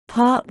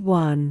Part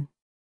 1.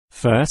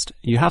 First,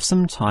 you have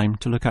some time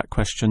to look at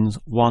questions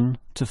 1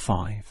 to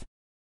 5.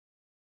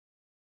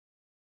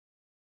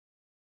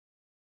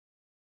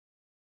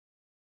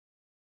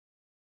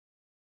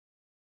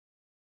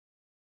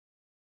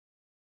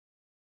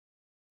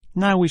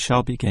 Now we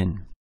shall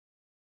begin.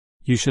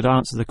 You should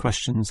answer the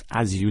questions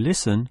as you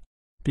listen,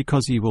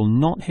 because you will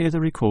not hear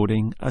the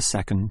recording a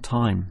second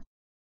time.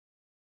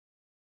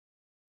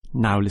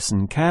 Now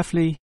listen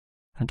carefully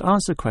and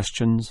answer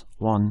questions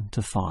 1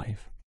 to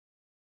 5.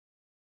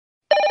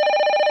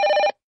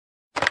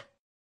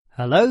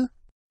 Hello?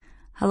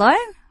 Hello?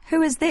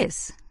 Who is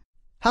this?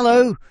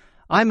 Hello,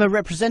 I'm a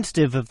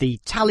representative of the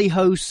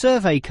Tally-Ho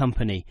Survey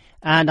Company,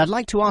 and I'd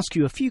like to ask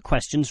you a few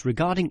questions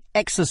regarding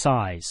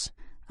exercise.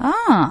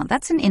 Ah,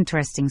 that's an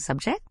interesting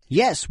subject.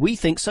 Yes, we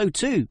think so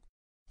too.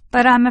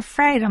 But I'm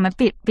afraid I'm a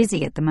bit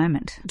busy at the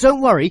moment.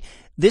 Don't worry,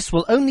 this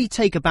will only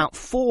take about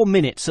 4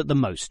 minutes at the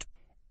most.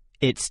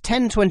 It's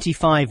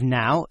 10:25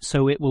 now,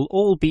 so it will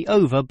all be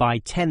over by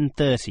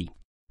 10:30.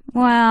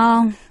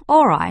 Well,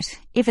 all right,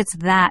 if it's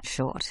that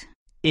short.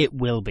 It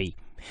will be.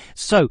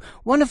 So,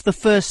 one of the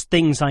first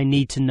things I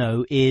need to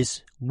know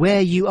is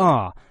where you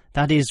are.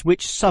 That is,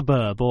 which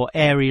suburb or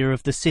area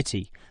of the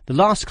city. The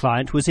last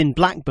client was in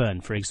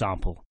Blackburn, for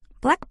example.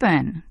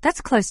 Blackburn?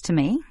 That's close to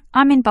me.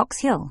 I'm in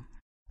Box Hill.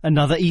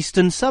 Another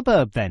eastern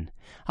suburb, then.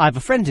 I have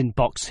a friend in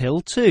Box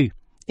Hill, too.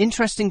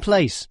 Interesting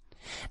place.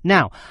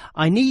 Now,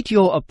 I need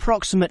your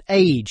approximate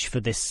age for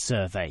this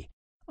survey.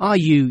 Are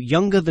you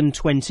younger than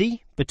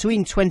 20,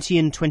 between 20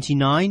 and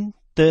 29,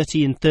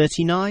 30 and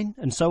 39,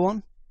 and so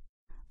on?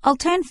 I'll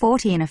turn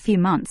 40 in a few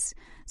months,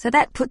 so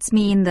that puts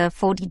me in the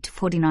 40 to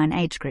 49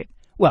 age group.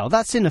 Well,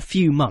 that's in a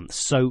few months,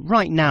 so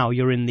right now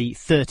you're in the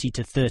 30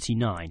 to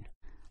 39.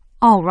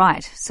 Oh,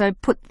 right, so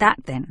put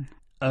that then.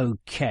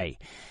 OK.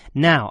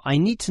 Now, I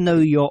need to know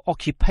your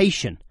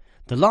occupation.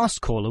 The last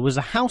caller was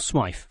a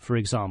housewife, for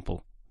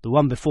example. The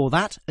one before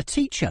that, a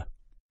teacher.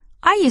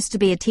 I used to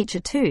be a teacher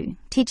too,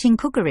 teaching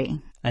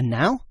cookery. And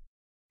now?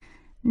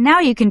 Now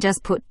you can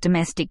just put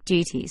domestic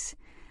duties.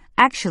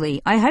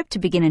 Actually, I hope to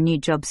begin a new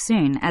job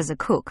soon as a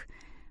cook,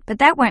 but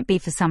that won't be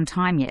for some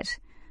time yet.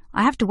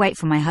 I have to wait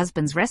for my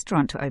husband's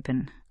restaurant to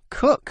open.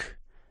 Cook?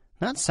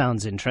 That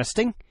sounds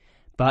interesting.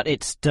 But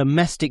it's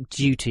domestic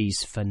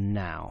duties for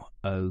now.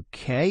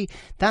 OK,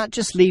 that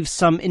just leaves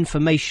some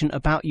information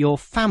about your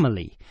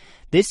family.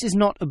 This is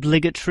not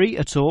obligatory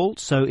at all,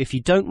 so if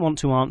you don't want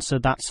to answer,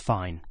 that's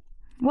fine.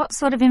 What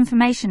sort of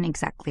information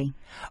exactly?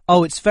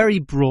 Oh, it's very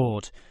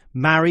broad.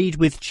 Married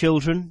with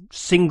children,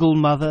 single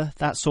mother,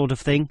 that sort of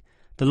thing.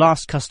 The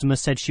last customer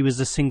said she was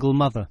a single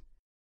mother.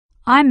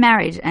 I'm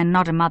married and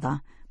not a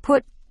mother.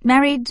 Put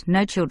married,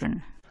 no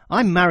children.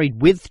 I'm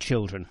married with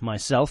children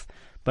myself,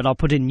 but I'll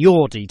put in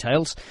your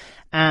details.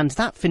 And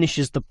that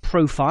finishes the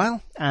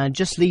profile and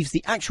just leaves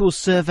the actual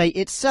survey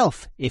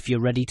itself if you're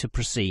ready to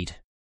proceed.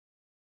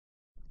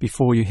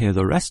 Before you hear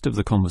the rest of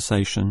the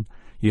conversation,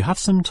 you have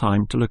some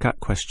time to look at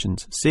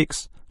questions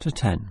 6 to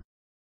 10.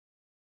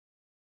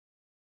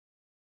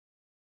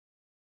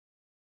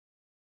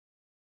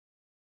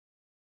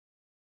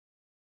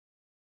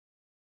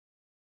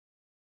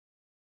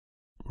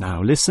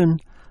 Now listen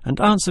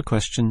and answer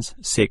questions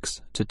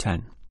 6 to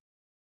 10.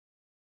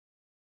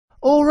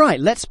 All right,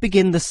 let's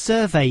begin the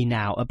survey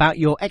now about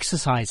your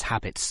exercise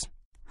habits.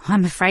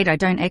 I'm afraid I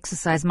don't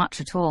exercise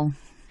much at all.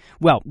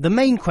 Well, the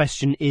main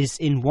question is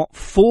in what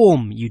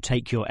form you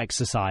take your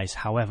exercise,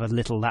 however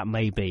little that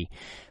may be.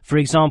 For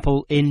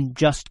example, in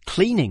just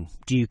cleaning.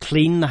 Do you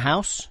clean the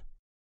house?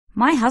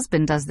 My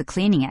husband does the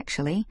cleaning,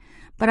 actually,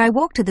 but I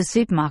walk to the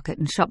supermarket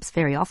and shops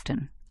very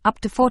often, up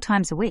to 4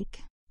 times a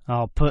week.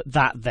 I'll put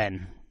that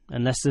then,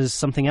 unless there's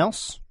something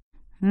else.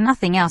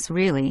 Nothing else,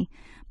 really.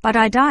 But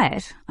I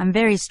diet. I'm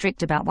very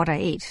strict about what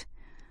I eat.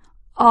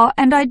 Oh,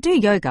 and I do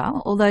yoga,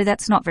 although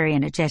that's not very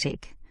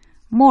energetic.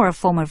 More a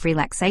form of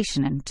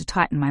relaxation and to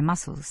tighten my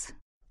muscles.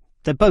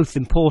 They're both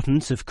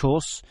important, of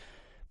course.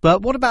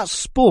 But what about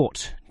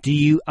sport? Do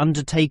you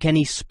undertake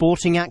any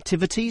sporting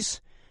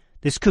activities?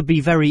 This could be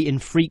very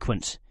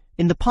infrequent.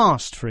 In the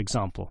past, for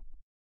example.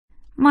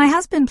 My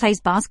husband plays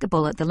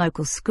basketball at the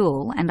local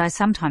school, and I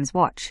sometimes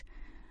watch.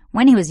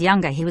 When he was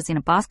younger, he was in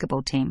a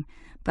basketball team,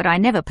 but I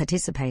never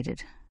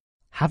participated.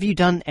 Have you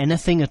done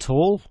anything at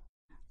all?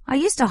 I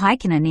used to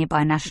hike in a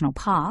nearby national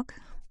park.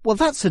 Well,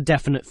 that's a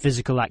definite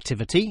physical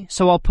activity,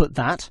 so I'll put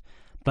that,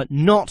 but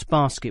not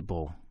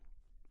basketball.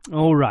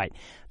 All right,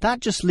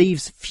 that just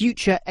leaves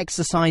future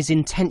exercise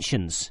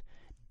intentions.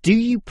 Do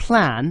you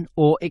plan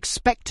or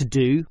expect to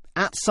do,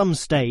 at some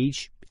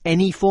stage,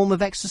 any form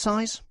of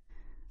exercise?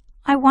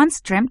 I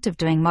once dreamt of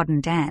doing modern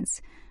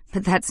dance,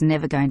 but that's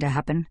never going to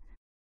happen.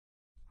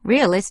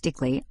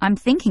 Realistically, I'm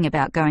thinking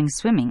about going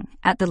swimming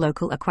at the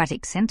local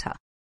aquatic centre.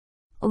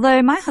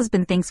 Although my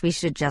husband thinks we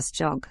should just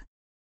jog.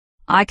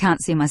 I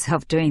can't see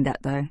myself doing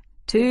that, though.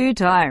 Too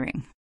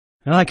tiring.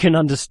 I can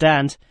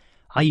understand.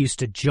 I used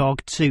to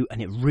jog too,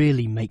 and it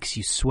really makes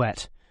you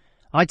sweat.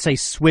 I'd say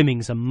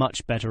swimming's a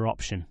much better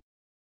option.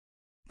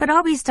 But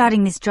I'll be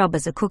starting this job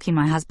as a cook in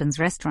my husband's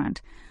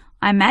restaurant.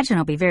 I imagine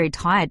I'll be very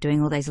tired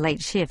doing all those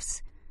late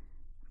shifts.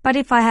 But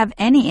if I have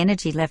any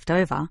energy left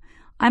over,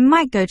 I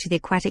might go to the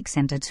aquatic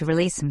centre to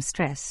release some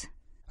stress.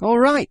 All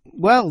right,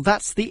 well,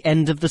 that's the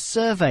end of the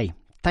survey.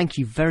 Thank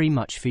you very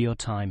much for your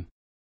time.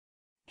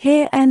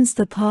 Here ends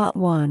the part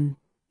 1.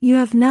 You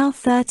have now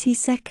 30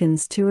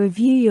 seconds to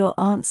review your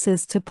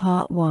answers to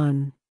part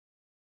 1.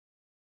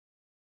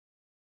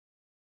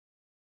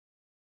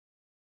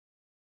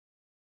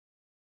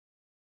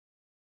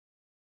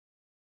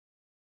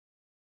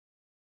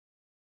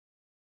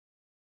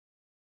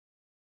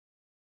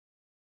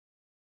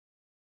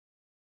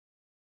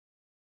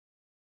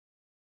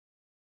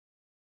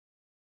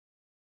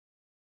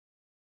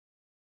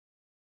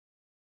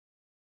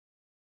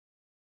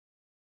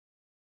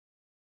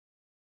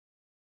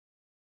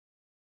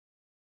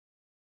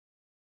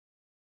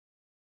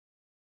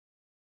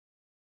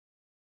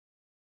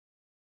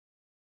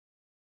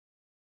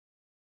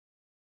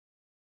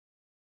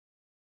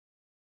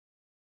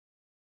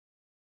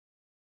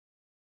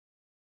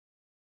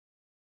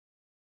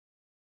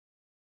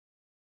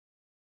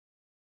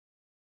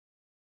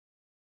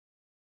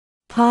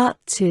 Part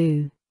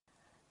 2.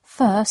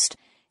 First,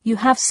 you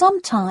have some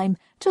time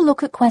to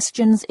look at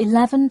questions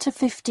 11 to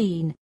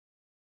 15.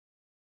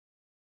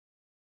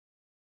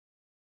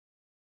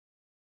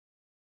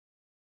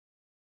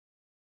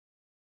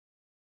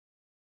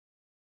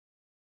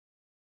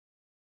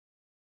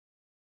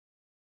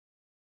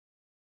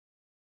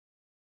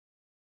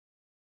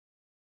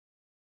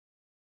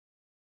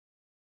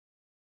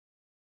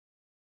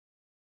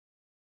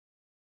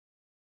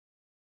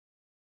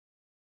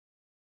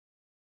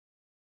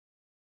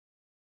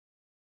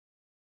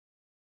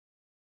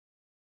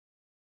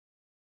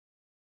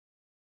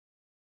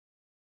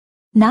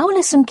 Now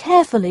listen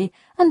carefully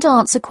and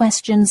answer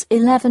questions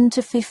 11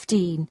 to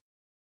 15.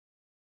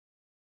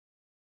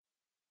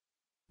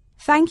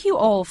 Thank you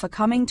all for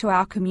coming to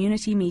our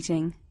community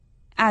meeting.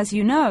 As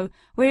you know,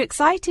 we're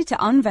excited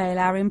to unveil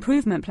our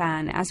improvement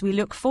plan as we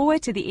look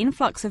forward to the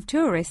influx of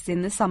tourists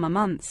in the summer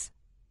months.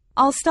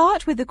 I'll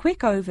start with a quick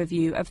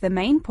overview of the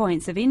main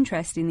points of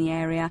interest in the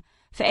area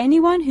for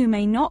anyone who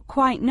may not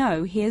quite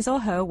know his or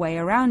her way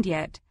around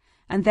yet,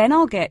 and then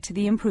I'll get to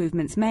the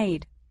improvements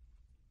made.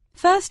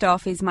 First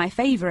off is my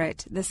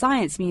favourite, the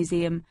Science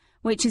Museum,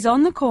 which is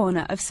on the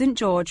corner of St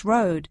George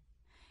Road.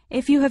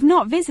 If you have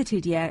not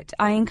visited yet,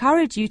 I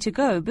encourage you to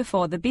go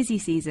before the busy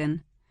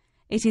season.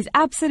 It is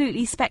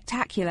absolutely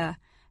spectacular.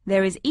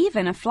 There is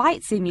even a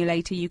flight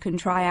simulator you can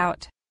try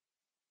out.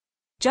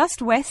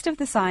 Just west of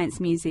the Science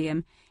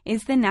Museum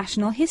is the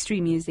National History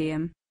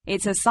Museum.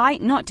 It's a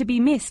sight not to be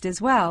missed as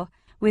well,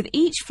 with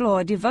each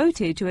floor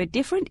devoted to a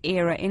different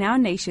era in our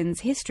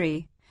nation's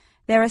history.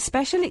 There are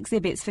special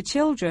exhibits for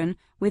children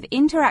with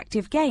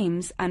interactive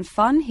games and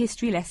fun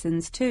history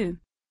lessons too.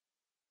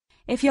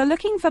 If you're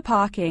looking for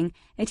parking,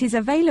 it is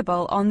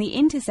available on the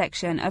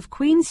intersection of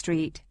Queen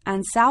Street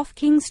and South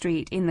King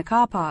Street in the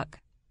car park.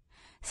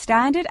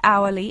 Standard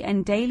hourly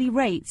and daily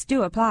rates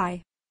do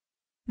apply.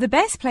 The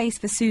best place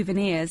for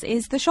souvenirs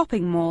is the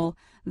shopping mall,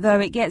 though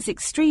it gets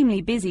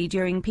extremely busy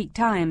during peak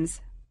times.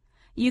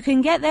 You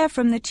can get there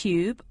from the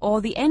Tube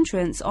or the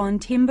entrance on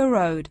Timber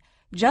Road,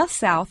 just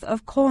south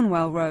of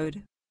Cornwell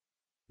Road.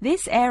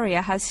 This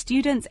area has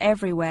students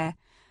everywhere,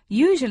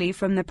 usually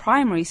from the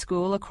primary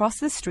school across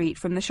the street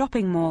from the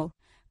shopping mall.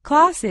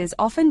 Classes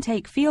often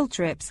take field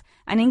trips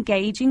and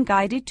engage in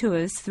guided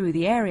tours through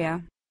the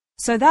area.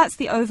 So that's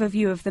the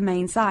overview of the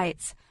main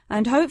sites,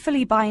 and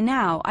hopefully by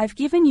now I've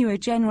given you a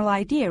general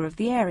idea of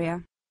the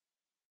area.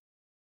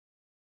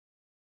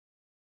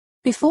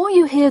 Before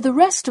you hear the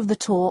rest of the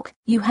talk,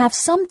 you have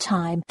some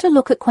time to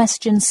look at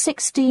questions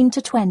 16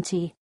 to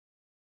 20.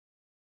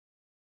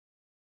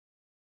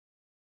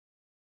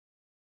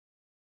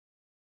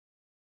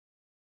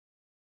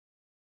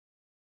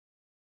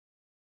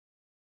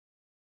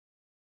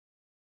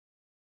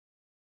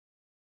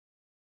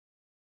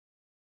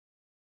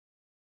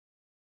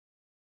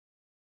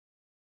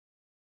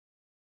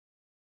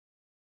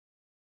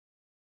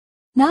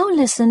 Now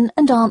listen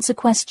and answer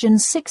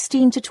questions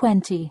 16 to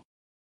 20.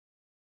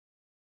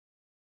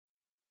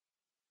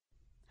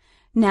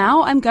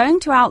 Now I'm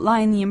going to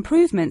outline the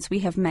improvements we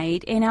have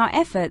made in our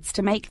efforts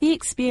to make the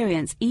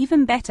experience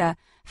even better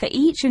for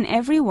each and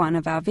every one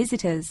of our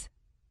visitors.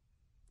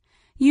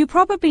 You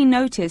probably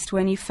noticed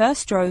when you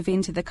first drove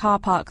into the car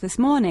park this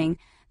morning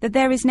that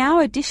there is now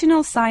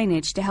additional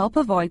signage to help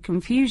avoid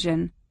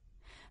confusion.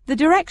 The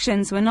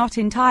directions were not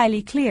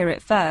entirely clear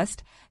at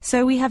first,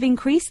 so we have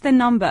increased the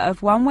number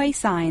of one-way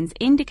signs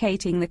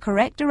indicating the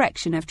correct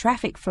direction of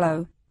traffic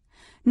flow.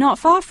 Not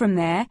far from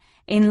there,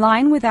 in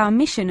line with our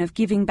mission of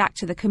giving back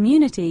to the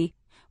community,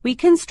 we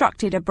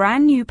constructed a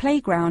brand new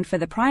playground for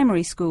the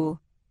primary school.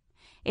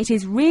 It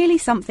is really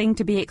something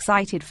to be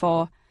excited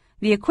for.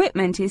 The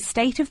equipment is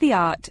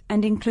state-of-the-art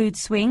and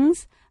includes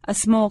swings, a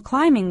small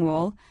climbing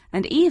wall,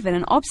 and even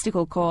an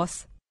obstacle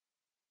course.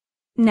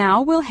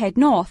 Now we'll head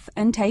north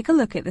and take a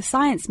look at the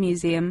Science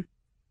Museum.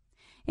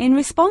 In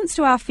response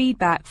to our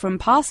feedback from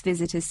past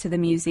visitors to the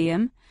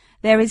museum,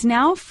 there is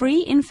now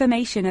free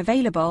information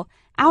available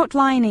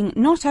outlining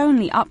not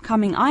only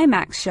upcoming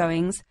IMAX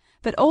showings,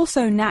 but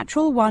also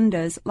natural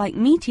wonders like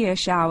meteor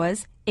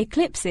showers,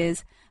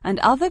 eclipses, and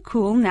other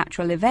cool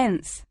natural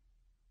events.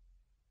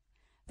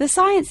 The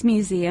Science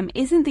Museum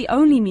isn't the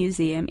only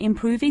museum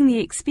improving the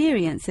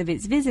experience of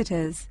its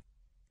visitors.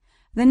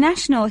 The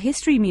National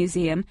History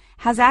Museum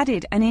has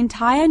added an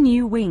entire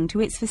new wing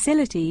to its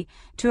facility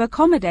to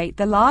accommodate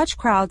the large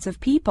crowds of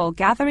people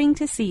gathering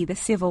to see the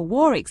Civil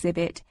War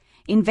exhibit,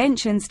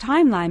 Inventions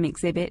Timeline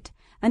exhibit,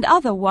 and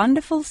other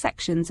wonderful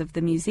sections of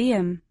the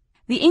museum.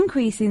 The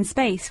increase in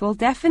space will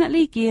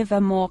definitely give a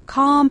more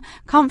calm,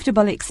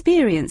 comfortable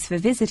experience for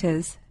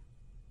visitors.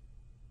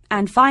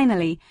 And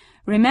finally,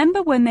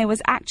 remember when there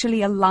was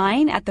actually a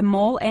line at the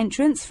mall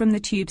entrance from the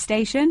tube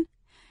station?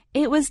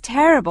 It was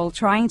terrible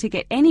trying to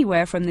get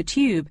anywhere from the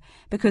tube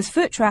because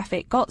foot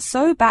traffic got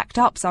so backed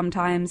up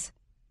sometimes.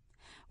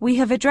 We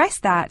have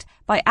addressed that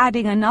by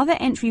adding another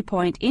entry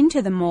point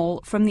into the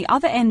mall from the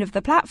other end of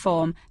the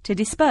platform to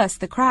disperse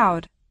the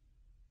crowd.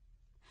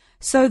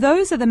 So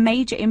those are the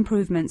major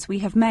improvements we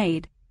have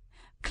made.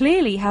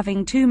 Clearly,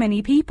 having too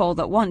many people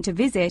that want to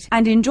visit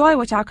and enjoy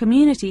what our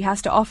community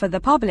has to offer the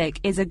public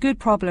is a good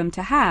problem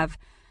to have,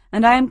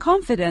 and I am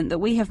confident that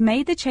we have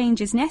made the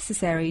changes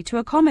necessary to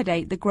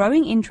accommodate the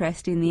growing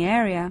interest in the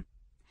area.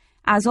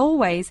 As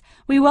always,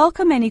 we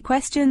welcome any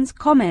questions,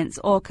 comments,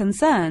 or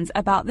concerns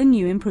about the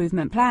new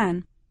improvement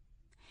plan.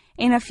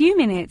 In a few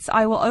minutes,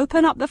 I will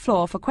open up the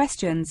floor for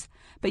questions,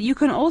 but you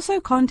can also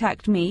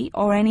contact me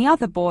or any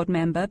other board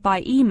member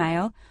by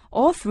email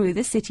or through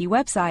the city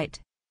website.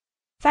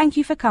 Thank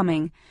you for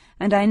coming,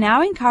 and I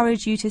now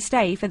encourage you to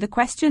stay for the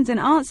questions and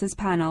answers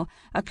panel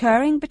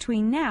occurring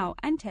between now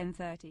and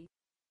 10:30.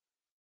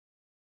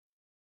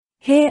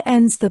 Here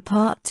ends the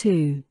Part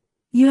 2.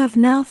 You have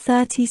now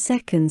 30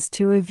 seconds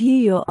to review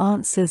your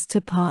answers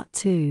to Part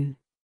 2.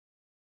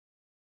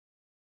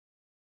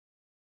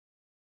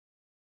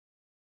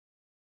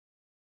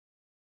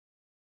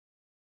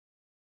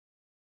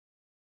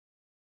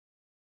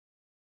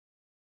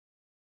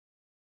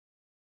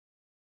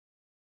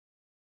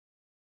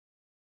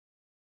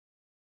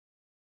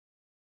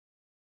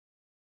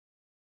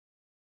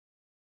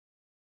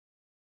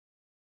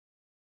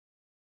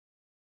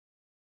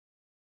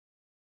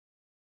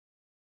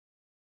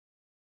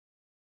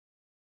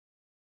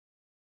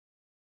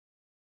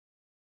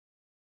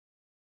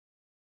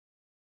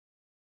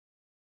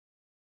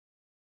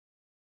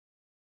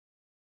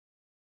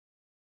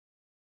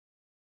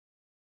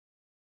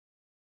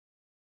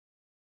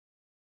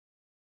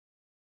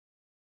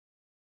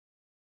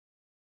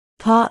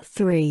 Part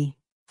 3.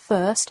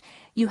 First,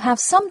 you have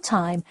some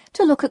time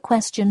to look at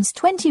questions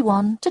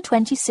 21 to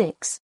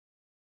 26.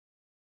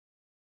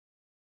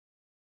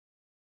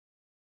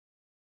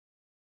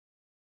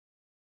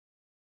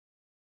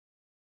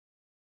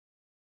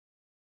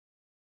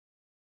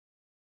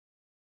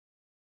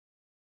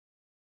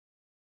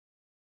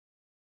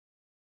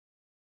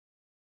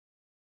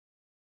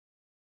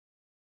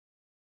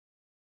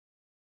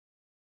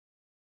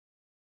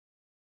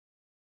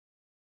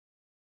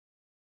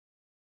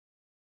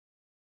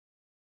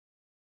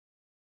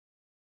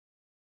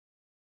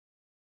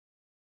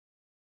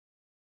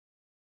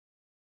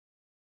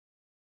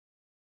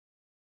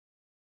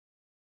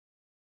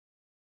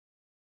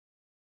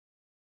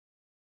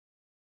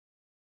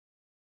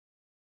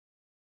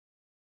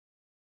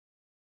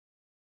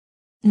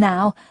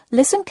 Now,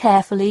 listen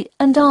carefully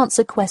and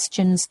answer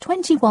questions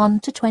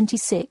 21 to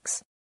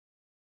 26.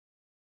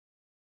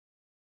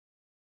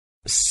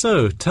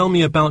 So, tell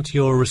me about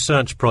your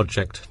research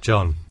project,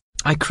 John.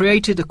 I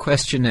created a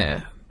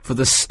questionnaire for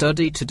the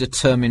study to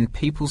determine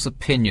people's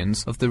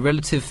opinions of the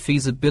relative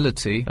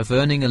feasibility of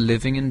earning a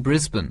living in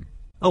Brisbane.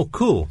 Oh,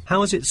 cool.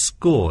 How is it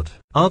scored?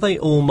 Are they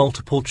all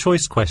multiple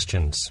choice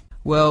questions?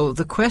 Well,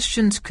 the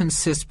questions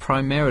consist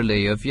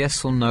primarily of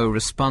yes or no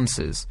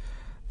responses.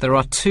 There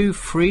are 2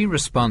 free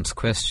response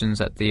questions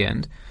at the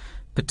end.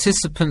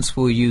 Participants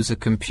will use a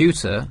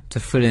computer to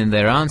fill in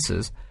their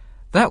answers.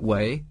 That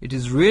way, it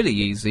is really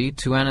easy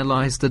to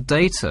analyze the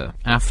data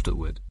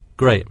afterward.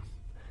 Great.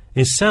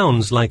 It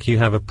sounds like you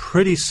have a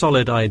pretty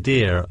solid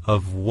idea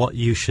of what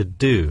you should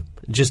do.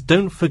 Just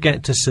don't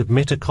forget to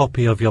submit a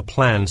copy of your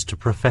plans to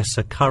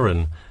Professor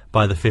Curran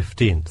by the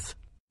 15th.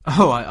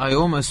 Oh, I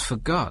almost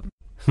forgot.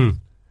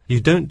 You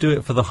don't do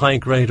it for the high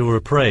grade or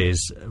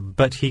appraise,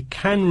 but he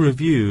can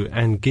review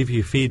and give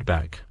you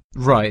feedback.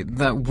 Right,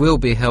 that will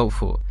be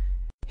helpful.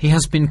 He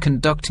has been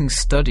conducting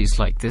studies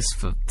like this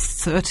for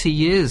 30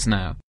 years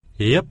now.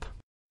 Yep.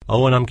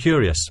 Oh, and I'm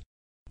curious.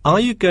 Are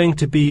you going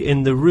to be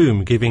in the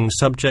room giving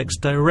subjects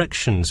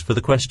directions for the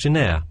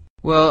questionnaire?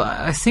 Well,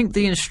 I think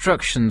the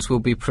instructions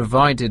will be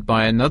provided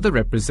by another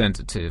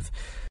representative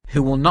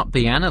who will not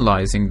be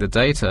analysing the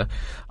data.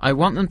 I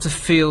want them to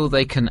feel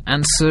they can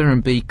answer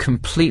and be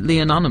completely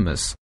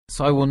anonymous,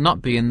 so I will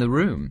not be in the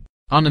room.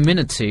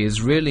 Anonymity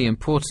is really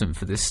important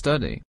for this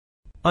study.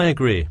 I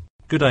agree.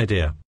 Good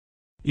idea.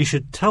 You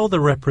should tell the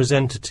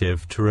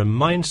representative to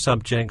remind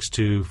subjects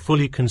to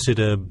fully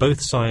consider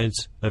both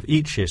sides of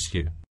each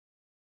issue.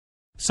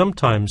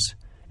 Sometimes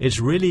It's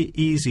really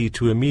easy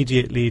to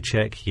immediately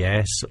check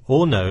yes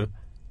or no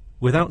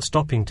without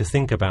stopping to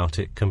think about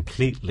it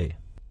completely.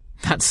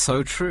 That's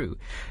so true.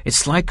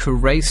 It's like a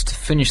race to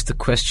finish the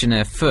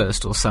questionnaire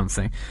first or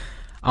something.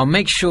 I'll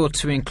make sure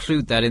to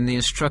include that in the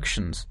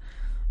instructions.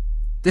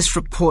 This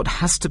report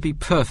has to be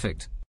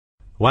perfect.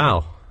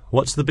 Wow,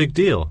 what's the big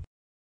deal?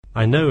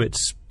 I know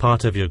it's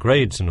part of your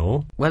grades and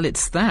all. Well,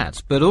 it's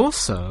that, but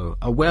also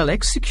a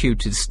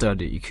well-executed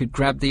study could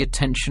grab the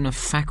attention of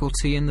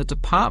faculty in the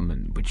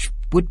department, which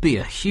would be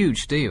a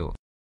huge deal.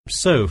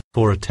 So,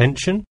 for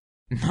attention?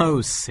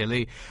 No,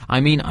 silly. I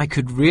mean, I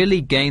could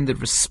really gain the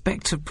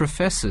respect of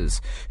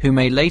professors, who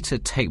may later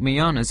take me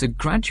on as a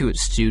graduate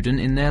student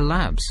in their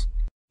labs.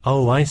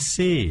 Oh, I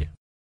see.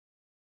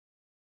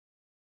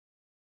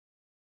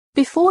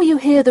 Before you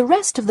hear the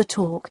rest of the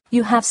talk,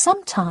 you have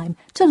some time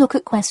to look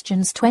at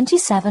questions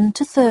 27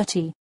 to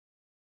 30.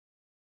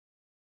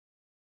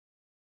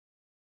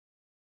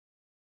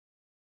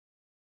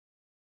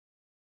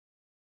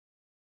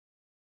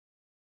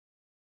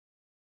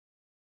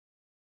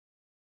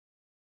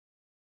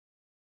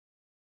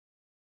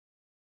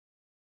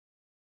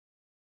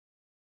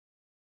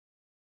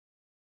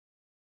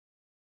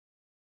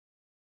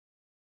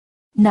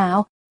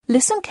 Now,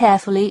 listen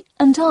carefully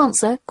and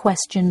answer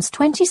questions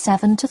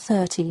 27 to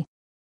 30.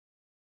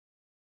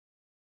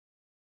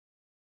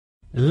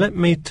 Let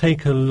me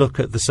take a look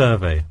at the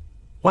survey.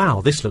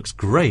 Wow, this looks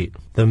great.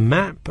 The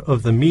map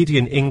of the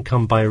median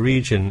income by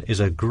region is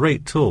a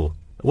great tool.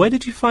 Where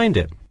did you find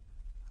it?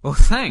 Well,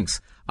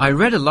 thanks. I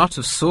read a lot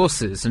of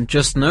sources and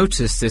just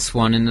noticed this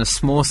one in a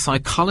small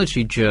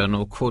psychology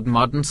journal called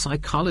Modern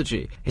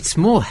Psychology. It's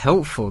more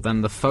helpful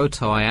than the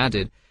photo I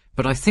added,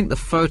 but I think the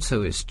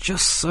photo is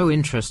just so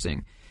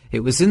interesting.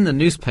 It was in the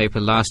newspaper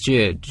last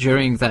year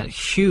during that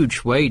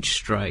huge wage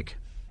strike.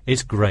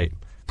 It's great.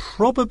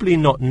 Probably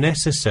not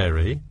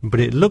necessary, but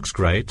it looks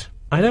great.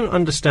 I don't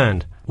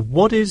understand.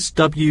 What is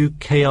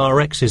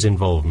WKRX's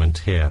involvement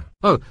here?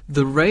 Oh,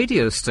 the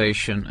radio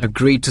station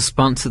agreed to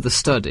sponsor the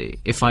study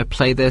if I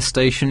play their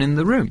station in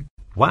the room.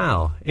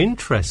 Wow,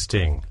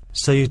 interesting.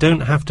 So you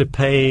don't have to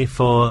pay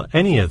for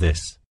any of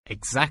this?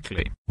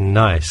 Exactly.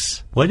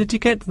 Nice. Where did you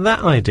get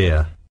that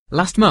idea?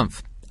 Last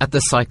month, at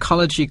the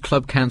Psychology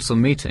Club Council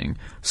meeting,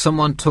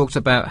 someone talked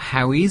about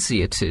how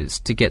easy it is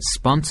to get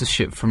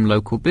sponsorship from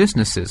local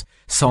businesses,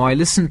 so I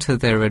listened to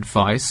their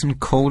advice and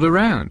called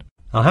around.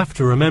 I'll have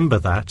to remember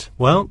that.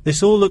 Well,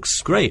 this all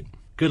looks great.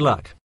 Good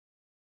luck.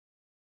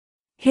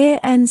 Here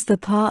ends the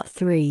part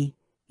 3.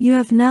 You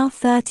have now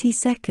 30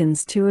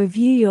 seconds to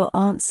review your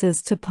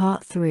answers to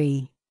part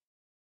 3.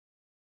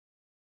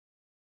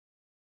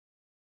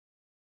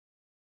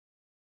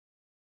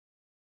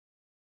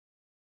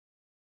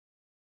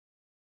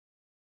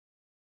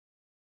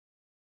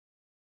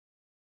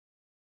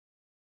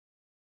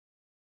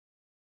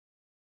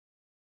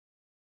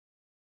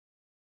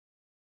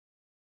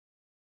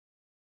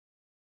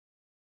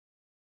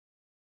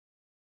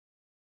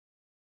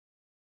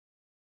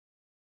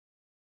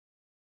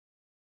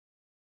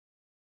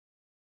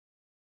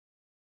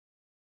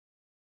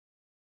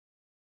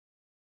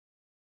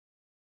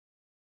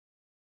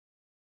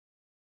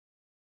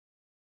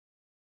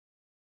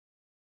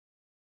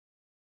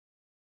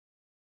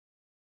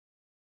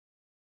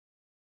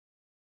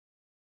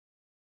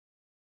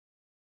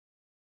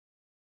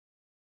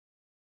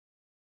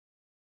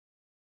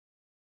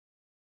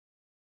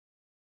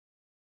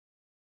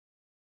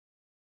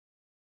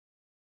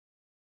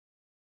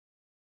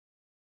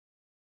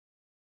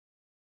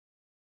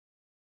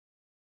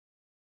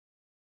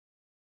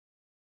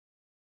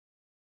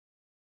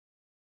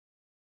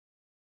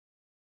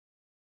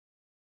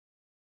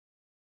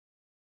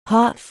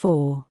 Part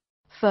 4.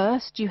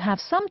 First, you have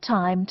some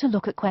time to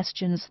look at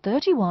questions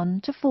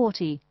 31 to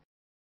 40.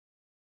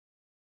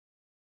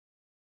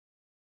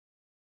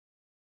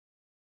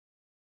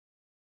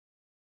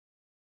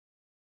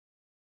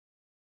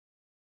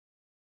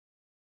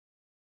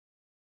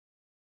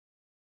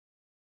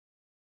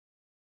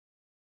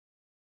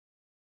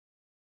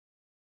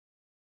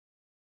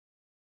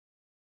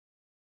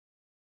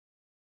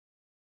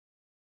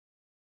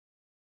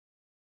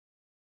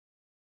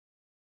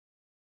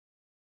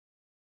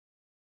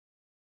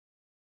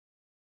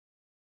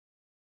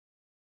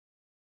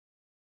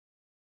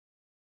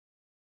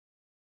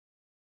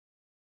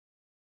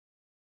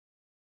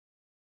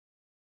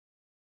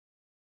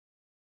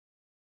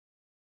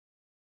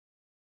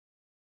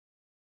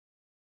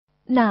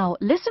 Now,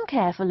 listen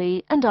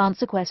carefully and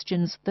answer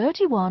questions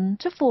 31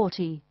 to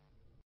 40.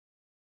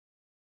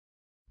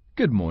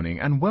 Good morning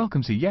and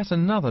welcome to yet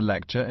another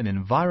lecture in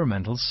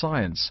environmental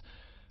science.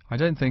 I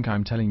don't think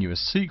I'm telling you a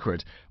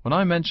secret when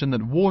I mention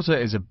that water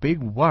is a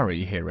big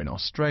worry here in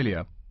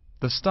Australia.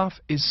 The stuff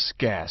is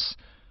scarce.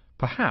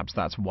 Perhaps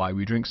that's why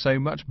we drink so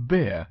much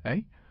beer,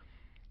 eh?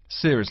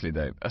 Seriously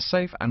though, a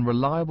safe and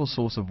reliable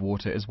source of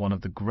water is one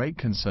of the great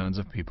concerns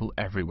of people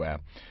everywhere.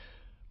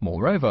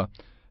 Moreover,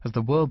 as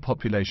the world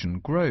population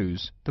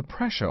grows, the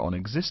pressure on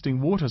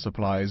existing water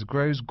supplies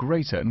grows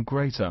greater and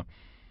greater.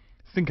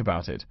 Think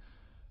about it.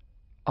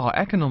 Our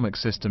economic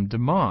system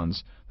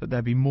demands that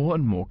there be more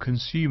and more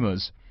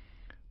consumers.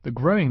 The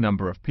growing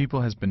number of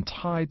people has been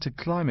tied to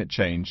climate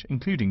change,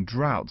 including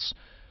droughts.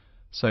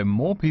 So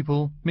more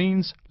people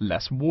means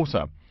less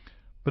water.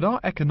 But our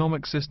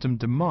economic system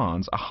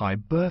demands a high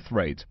birth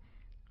rate.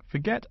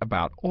 Forget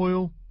about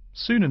oil.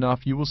 Soon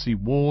enough you will see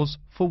wars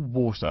for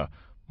water.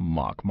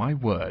 Mark my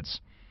words.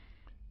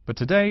 But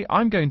today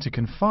I'm going to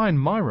confine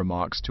my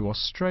remarks to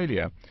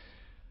Australia.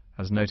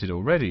 As noted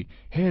already,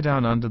 here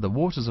down under the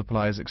water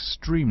supply is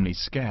extremely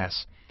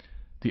scarce.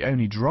 The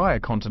only drier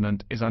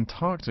continent is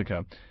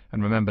Antarctica,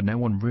 and remember, no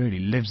one really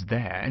lives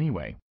there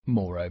anyway.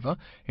 Moreover,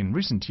 in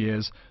recent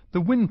years,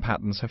 the wind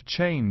patterns have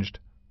changed.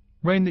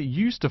 Rain that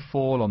used to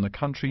fall on the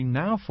country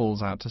now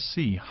falls out to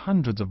sea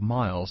hundreds of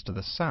miles to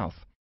the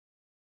south.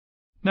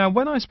 Now,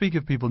 when I speak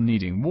of people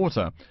needing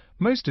water,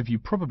 most of you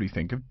probably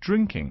think of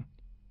drinking.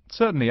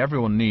 Certainly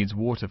everyone needs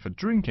water for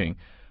drinking,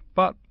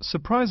 but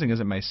surprising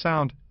as it may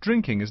sound,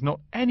 drinking is not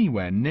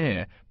anywhere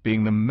near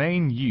being the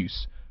main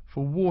use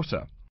for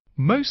water.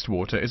 Most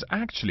water is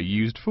actually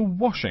used for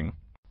washing.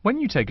 When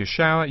you take a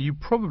shower, you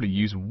probably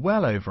use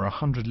well over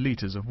 100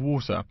 litres of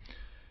water.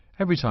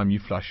 Every time you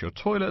flush your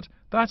toilet,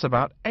 that's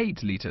about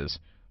 8 litres,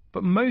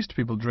 but most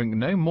people drink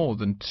no more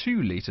than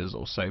 2 litres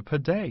or so per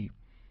day.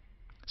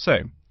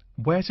 So,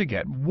 where to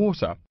get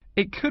water?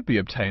 It could be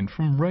obtained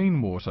from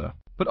rainwater,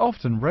 but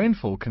often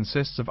rainfall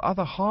consists of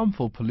other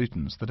harmful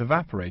pollutants that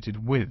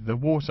evaporated with the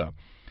water.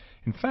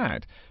 In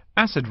fact,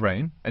 acid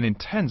rain, an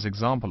intense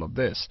example of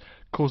this,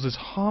 causes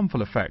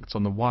harmful effects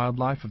on the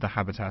wildlife of the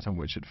habitat on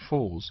which it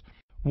falls.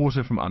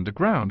 Water from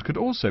underground could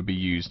also be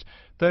used,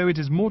 though it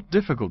is more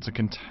difficult to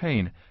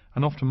contain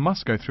and often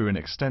must go through an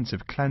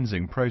extensive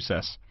cleansing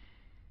process.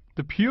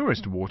 The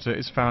purest water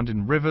is found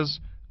in rivers,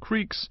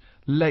 creeks,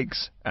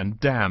 lakes and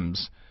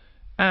dams.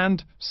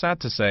 And, sad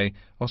to say,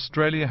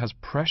 Australia has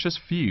precious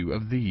few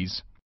of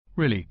these.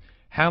 Really,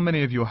 how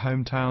many of your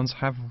hometowns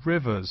have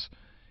rivers?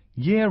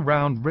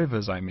 Year-round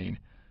rivers, I mean.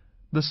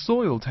 The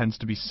soil tends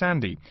to be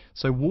sandy,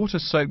 so water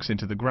soaks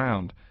into the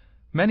ground.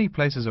 Many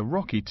places are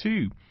rocky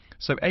too,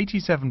 so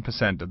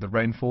 87% of the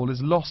rainfall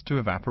is lost to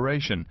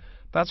evaporation.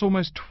 That's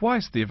almost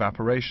twice the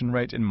evaporation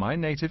rate in my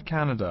native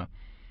Canada.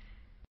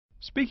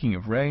 Speaking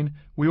of rain,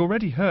 we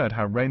already heard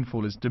how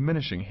rainfall is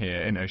diminishing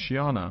here in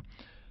Oceania.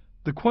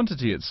 The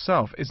quantity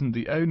itself isn't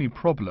the only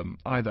problem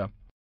either.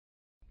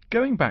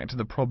 Going back to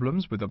the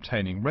problems with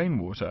obtaining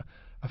rainwater,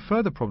 a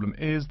further problem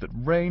is that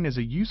rain is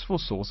a useful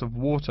source of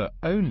water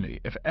only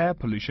if air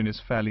pollution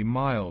is fairly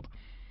mild.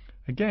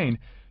 Again,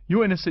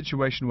 you're in a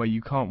situation where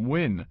you can't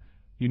win.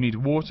 You need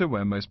water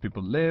where most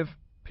people live.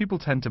 People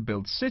tend to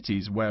build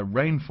cities where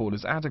rainfall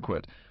is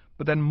adequate,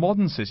 but then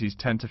modern cities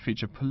tend to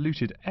feature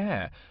polluted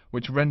air,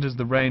 which renders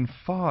the rain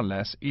far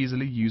less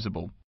easily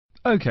usable.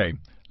 Okay,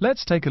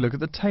 let's take a look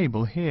at the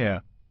table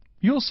here.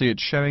 You'll see it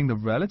showing the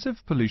relative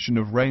pollution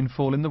of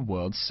rainfall in the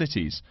world's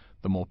cities.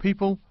 The more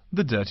people,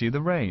 the dirtier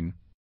the rain.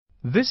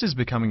 This is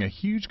becoming a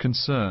huge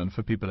concern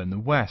for people in the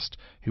West,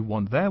 who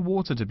want their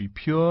water to be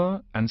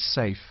pure and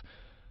safe.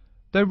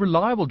 Though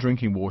reliable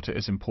drinking water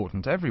is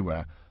important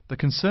everywhere, the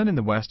concern in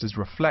the West is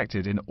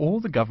reflected in all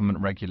the government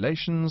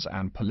regulations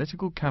and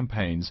political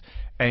campaigns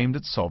aimed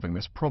at solving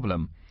this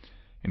problem.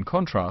 In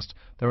contrast,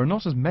 there are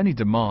not as many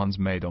demands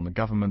made on the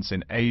governments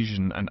in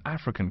Asian and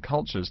African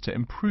cultures to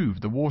improve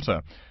the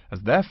water,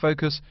 as their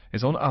focus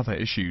is on other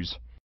issues.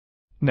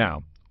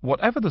 Now,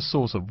 whatever the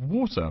source of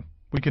water,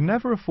 we can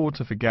never afford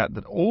to forget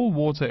that all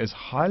water is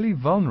highly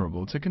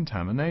vulnerable to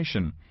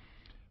contamination.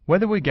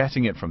 Whether we're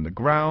getting it from the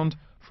ground,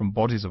 from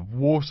bodies of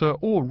water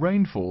or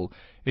rainfall,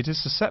 it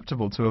is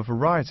susceptible to a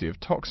variety of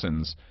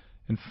toxins.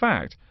 In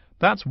fact,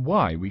 that's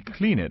why we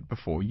clean it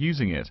before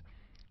using it.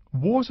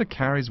 Water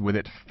carries with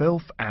it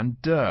filth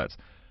and dirt.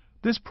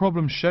 This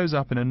problem shows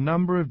up in a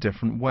number of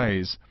different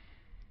ways.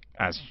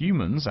 As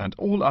humans and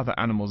all other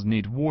animals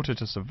need water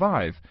to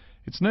survive,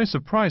 it's no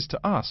surprise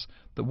to us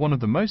that one of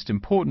the most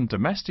important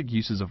domestic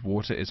uses of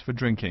water is for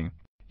drinking.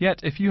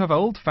 Yet if you have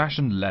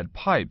old-fashioned lead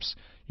pipes,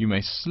 you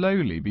may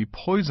slowly be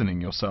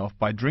poisoning yourself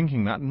by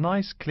drinking that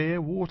nice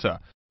clear water.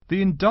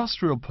 The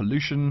industrial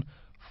pollution,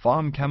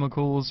 farm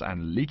chemicals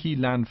and leaky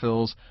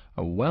landfills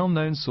are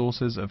well-known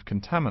sources of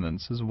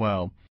contaminants as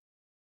well.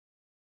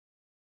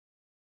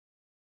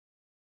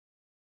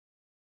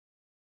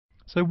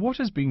 So what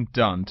is being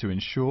done to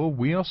ensure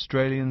we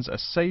Australians a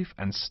safe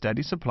and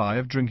steady supply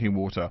of drinking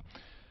water?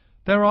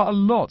 There are a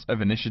lot of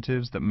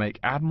initiatives that make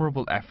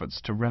admirable efforts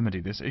to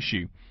remedy this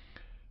issue.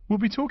 We'll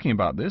be talking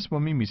about this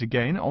when we meet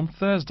again on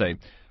Thursday,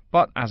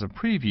 but as a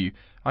preview,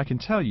 I can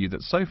tell you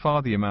that so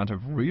far the amount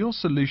of real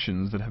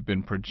solutions that have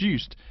been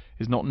produced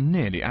is not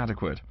nearly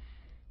adequate.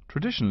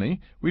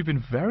 Traditionally, we've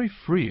been very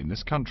free in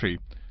this country.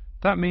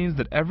 That means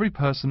that every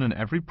person and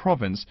every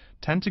province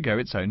tend to go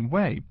its own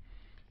way.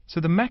 So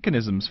the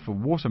mechanisms for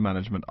water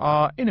management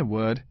are, in a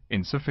word,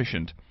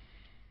 insufficient.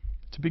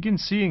 To begin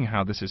seeing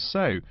how this is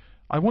so,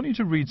 I want you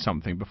to read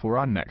something before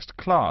our next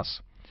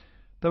class.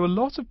 Though a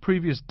lot of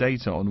previous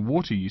data on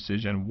water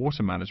usage and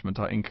water management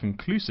are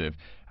inconclusive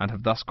and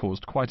have thus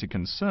caused quite a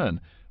concern,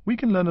 we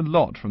can learn a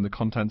lot from the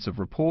contents of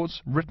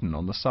reports written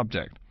on the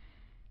subject.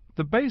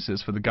 The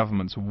basis for the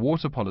government's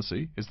water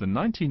policy is the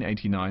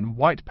 1989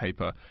 White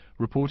Paper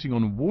reporting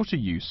on water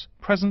use,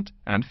 present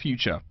and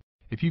future.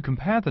 If you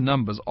compare the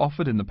numbers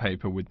offered in the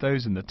paper with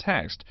those in the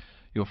text,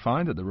 you'll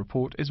find that the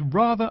report is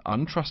rather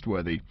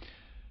untrustworthy.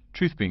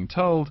 Truth being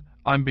told,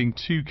 I'm being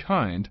too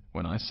kind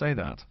when I say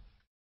that.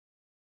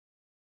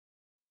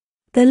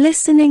 The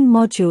listening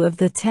module of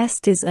the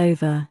test is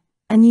over,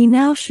 and you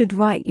now should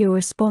write your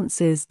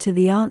responses to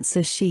the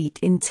answer sheet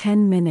in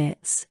 10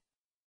 minutes.